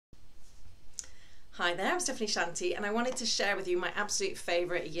Hi there, I'm Stephanie Shanti, and I wanted to share with you my absolute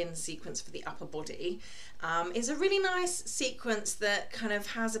favourite yin sequence for the upper body. It's a really nice sequence that kind of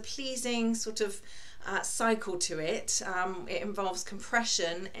has a pleasing sort of cycle to it. It involves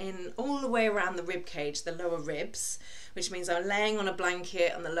compression in all the way around the rib cage, the lower ribs, which means I'm laying on a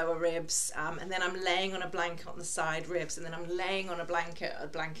blanket on the lower ribs, and then I'm laying on a blanket on the side ribs, and then I'm laying on a blanket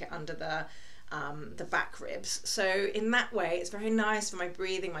under the back ribs. So in that way it's very nice for my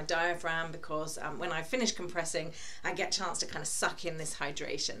breathing, my diaphragm, because when I finish compressing I get a chance to kind of suck in this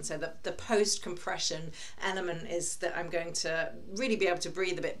hydration. So the post compression element is that I'm going to really be able to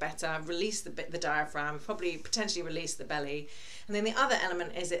breathe a bit better, release the diaphragm, probably potentially release the belly. And then the other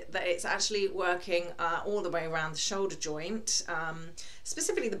element is that it's actually working all the way around the shoulder joint,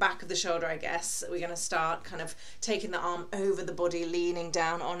 specifically the back of the shoulder, I guess. We're going to start kind of taking the arm over the body, leaning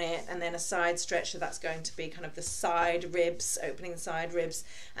down on it, and then a side stretch, so that's going to be kind of the side ribs, opening the side ribs,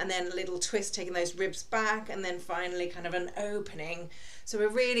 and then a little twist, taking those ribs back, and then finally kind of an opening. So we're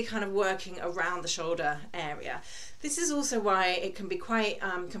really kind of working around the shoulder area. This is also why it can be quite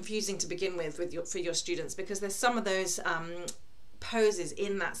confusing to begin with for your students, because there's some of those poses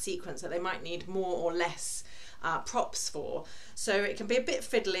in that sequence that they might need more or less props for. So it can be a bit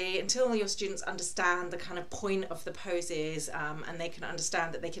fiddly until your students understand the kind of point of the poses, and they can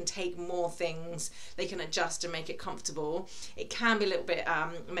understand that they can take more things, they can adjust and make it comfortable. It can be a little bit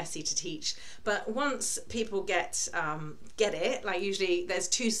messy to teach, but once people get it, like usually there's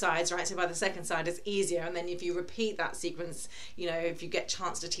two sides, right? So by the second side it's easier, and then if you repeat that sequence, you know, if you get a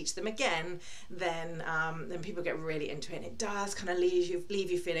chance to teach them again, then people get really into it, and it does kind of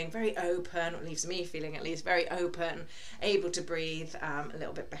leave you feeling very open, or leaves me feeling at least very open, able to breathe a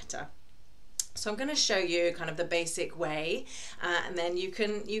little bit better. So I'm going to show you kind of the basic way, and then you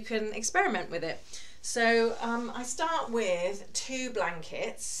can experiment with it. So I start with 2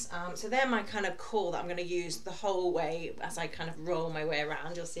 blankets, so they're my kind of core that I'm going to use the whole way as I kind of roll my way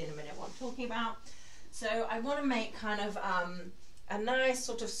around. You'll see in a minute what I'm talking about. So I want to make kind of a nice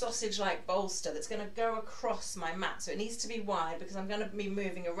sort of sausage-like bolster that's going to go across my mat. So it needs to be wide because I'm going to be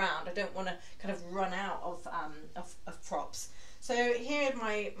moving around. I don't want to kind of run out of props. So here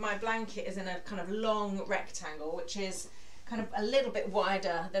my blanket is in a kind of long rectangle, which is kind of a little bit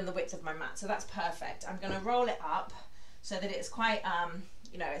wider than the width of my mat. So that's perfect. I'm going to roll it up so that it's quite,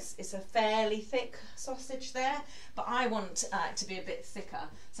 you know, it's a fairly thick sausage there, but I want it to be a bit thicker.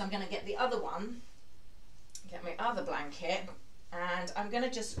 So I'm going to get the other one, get my other blanket, and I'm going to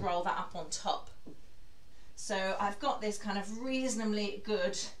just roll that up on top. So I've got this kind of reasonably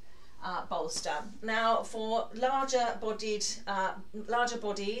good bolster. Now for larger bodies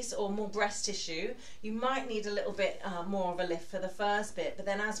or more breast tissue, you might need a little bit more of a lift for the first bit, but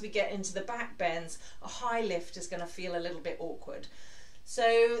then as we get into the back bends, a high lift is going to feel a little bit awkward.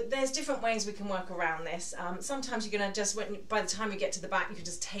 So there's different ways we can work around this. Sometimes you're going to just, by the time you get to the back, you can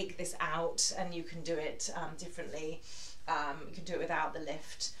just take this out and you can do it differently. You can do it without the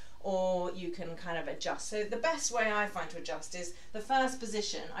lift, or you can kind of adjust. So the best way I find to adjust is the first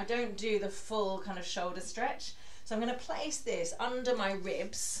position. I don't do the full kind of shoulder stretch. So I'm going to place this under my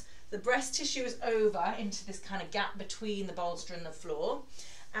ribs. The breast tissue is over into this kind of gap between the bolster and the floor.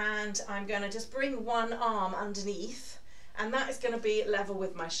 And I'm going to just bring one arm underneath, and that is going to be level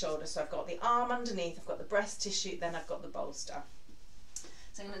with my shoulder. So I've got the arm underneath, I've got the breast tissue, then I've got the bolster.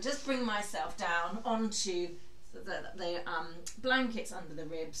 So I'm going to just bring myself down onto the blankets under the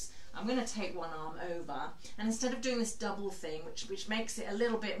ribs. I'm going to take one arm over, and instead of doing this double thing, which makes it a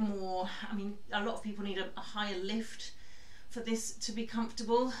little bit more, I mean, a lot of people need a higher lift for this to be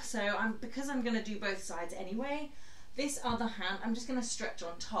comfortable. So because I'm going to do both sides anyway, this other hand I'm just going to stretch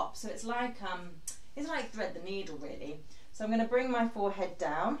on top. So it's like thread the needle really. So I'm going to bring my forehead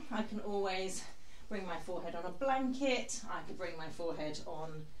down. I can always bring my forehead on a blanket. I could bring my forehead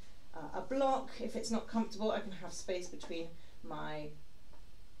on a block. If it's not comfortable, I can have space between my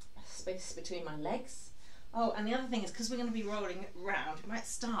legs. Oh, and the other thing is, because we're going to be rolling around, it might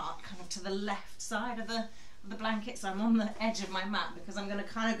start kind of to the left side of the blanket, so I'm on the edge of my mat because I'm going to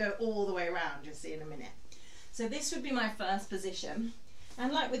kind of go all the way around. You'll see in a minute. So this would be my first position,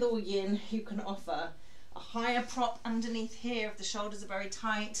 and like with all yin, you can offer a higher prop underneath here if the shoulders are very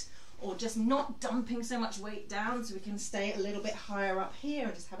tight, or just not dumping so much weight down, so we can stay a little bit higher up here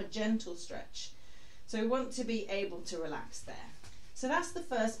and just have a gentle stretch. So we want to be able to relax there. So that's the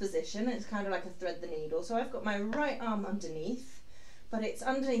first position, and it's kind of like a thread the needle. So I've got my right arm underneath, but it's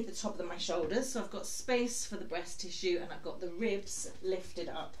underneath the top of my shoulders, so I've got space for the breast tissue, and I've got the ribs lifted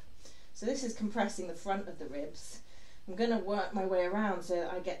up. So this is compressing the front of the ribs. I'm going to work my way around so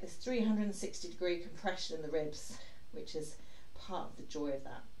that I get this 360-degree compression in the ribs, which is part of the joy of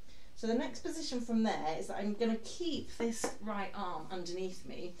that. So the next position from there is that I'm going to keep this right arm underneath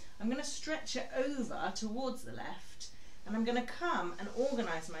me. I'm going to stretch it over towards the left, and I'm going to come and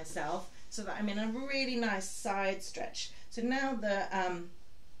organise myself so that I'm in a really nice side stretch. So now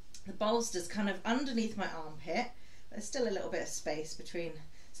the bolster's kind of underneath my armpit. There's still a little bit of space between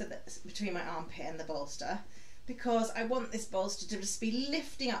my armpit and the bolster, because I want this bolster to just be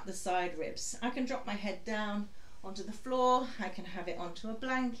lifting up the side ribs. I can drop my head down onto the floor, I can have it onto a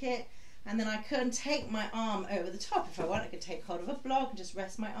blanket, and then I can take my arm over the top if I want. I could take hold of a block and just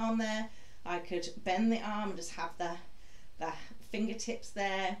rest my arm there. I could bend the arm and just have the fingertips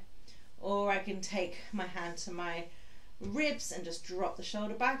there, or I can take my hand to my ribs and just drop the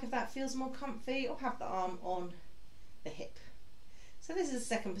shoulder back if that feels more comfy, or have the arm on the hip. So this is the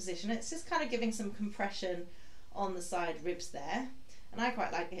second position. It's just kind of giving some compression on the side ribs there, and I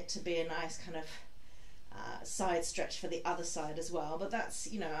quite like it to be a nice kind of side stretch for the other side as well, but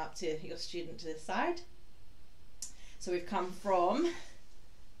that's, you know, up to your student to decide. So we've come from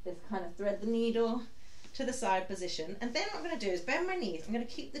this kind of thread the needle to the side position, and then what I'm going to do is bend my knees. I'm going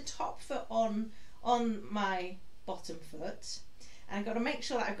to keep the top foot on my bottom foot, and I've got to make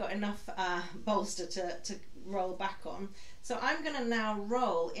sure that I've got enough bolster to roll back on. So I'm going to now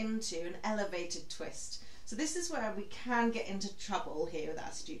roll into an elevated twist. So this is where we can get into trouble here with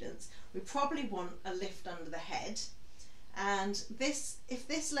our students. We probably want a lift under the head, and if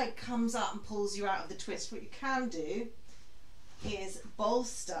this leg comes up and pulls you out of the twist, what you can do is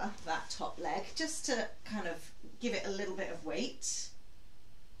bolster that top leg just to kind of give it a little bit of weight,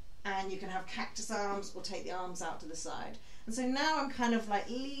 and you can have cactus arms or take the arms out to the side. And so now I'm kind of like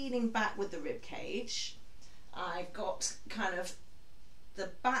leaning back with the rib cage. I've got kind of the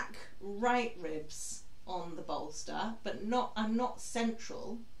back right ribs on the bolster, but I'm not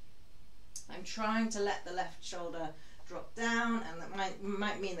central. I'm trying to let the left shoulder drop down, and that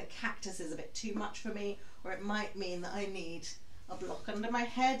might mean that cactus is a bit too much for me, or it might mean that I need a block under my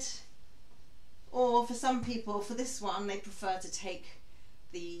head. Or for some people, for this one, they prefer to take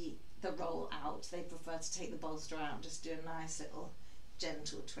the roll out. They prefer to take the bolster out and just do a nice little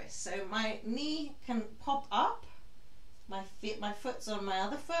gentle twist. So my knee can pop up, my foot's on my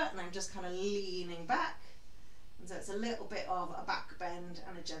other foot, and I'm just kind of leaning back, and so it's a little bit of a back bend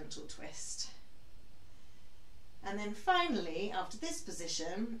and a gentle twist. And then finally, after this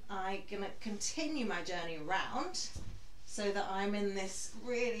position, I'm going to continue my journey around so that I'm in this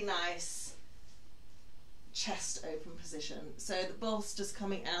really nice chest open position. So the bolster's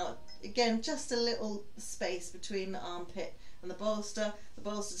coming out, again, just a little space between the armpit and the bolster. The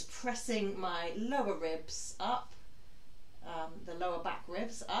bolster's pressing my lower ribs up, the lower back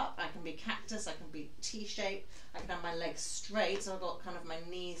ribs up. I can be cactus, I can be T-shape, I can have my legs straight, so I've got kind of my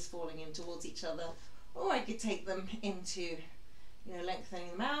knees falling in towards each other, or I could take them into, you know, lengthening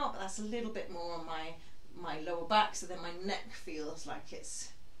them out, but that's a little bit more on my lower back, so then my neck feels like it's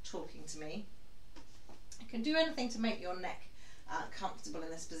talking to me. You can do anything to make your neck comfortable in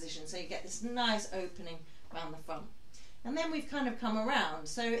this position, so you get this nice opening around the front. And then we've kind of come around,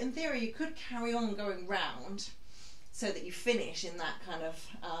 so in theory you could carry on going round so that you finish in that kind of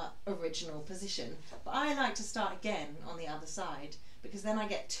original position, but I like to start again on the other side, because then I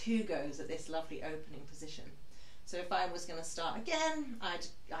get 2 goes at this lovely opening position. So if I was going to start again,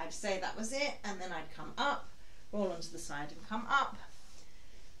 I'd say that was it, and then I'd come up, roll onto the side and come up,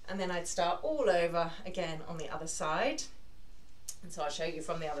 and then I'd start all over again on the other side. And so I'll show you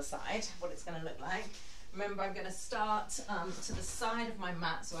from the other side what it's going to look like. Remember, I'm going to start to the side of my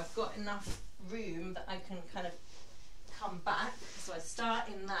mat, so I've got enough room that I can kind of come back. So I start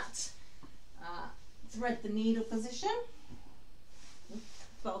in that thread the needle position,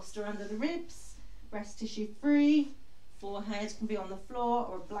 bolster under the ribs, breast tissue free, forehead can be on the floor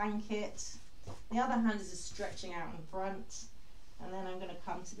or a blanket. The other hand is just stretching out in front, and then I'm going to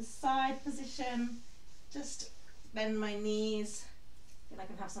come to the side position, just bend my knees, and I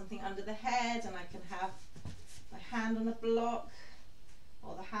can have something under the head, and I can have my hand on a block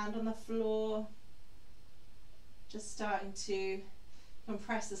or the hand on the floor, just starting to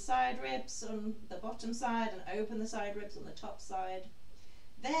compress the side ribs on the bottom side and open the side ribs on the top side.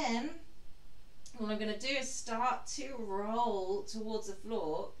 Then what I'm going to do is start to roll towards the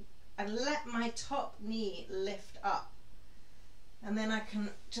floor and let my top knee lift up, and then I can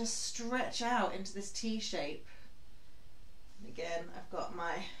just stretch out into this T shape. Again, I've got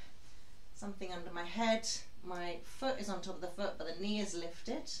something under my head, my foot is on top of the foot, but the knee is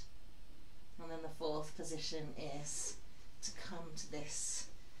lifted. And then the 4th position is to come to this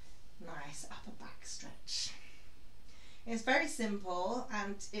nice upper back stretch. It's very simple,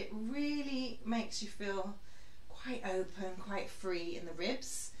 and it really makes you feel quite open, quite free in the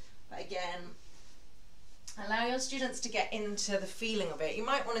ribs. But again, allow your students to get into the feeling of it. You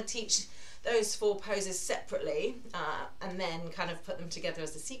might want to teach those 4 poses separately and then kind of put them together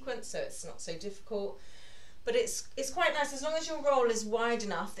as a sequence so it's not so difficult. But it's quite nice as long as your roll is wide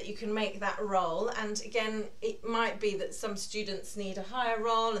enough that you can make that roll. And again, it might be that some students need a higher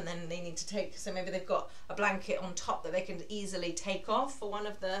roll and then they need to take, so maybe they've got a blanket on top that they can easily take off for one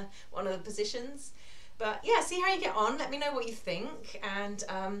of the positions. But yeah, see how you get on. Let me know what you think, and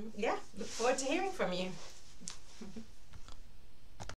yeah, look forward to hearing from you.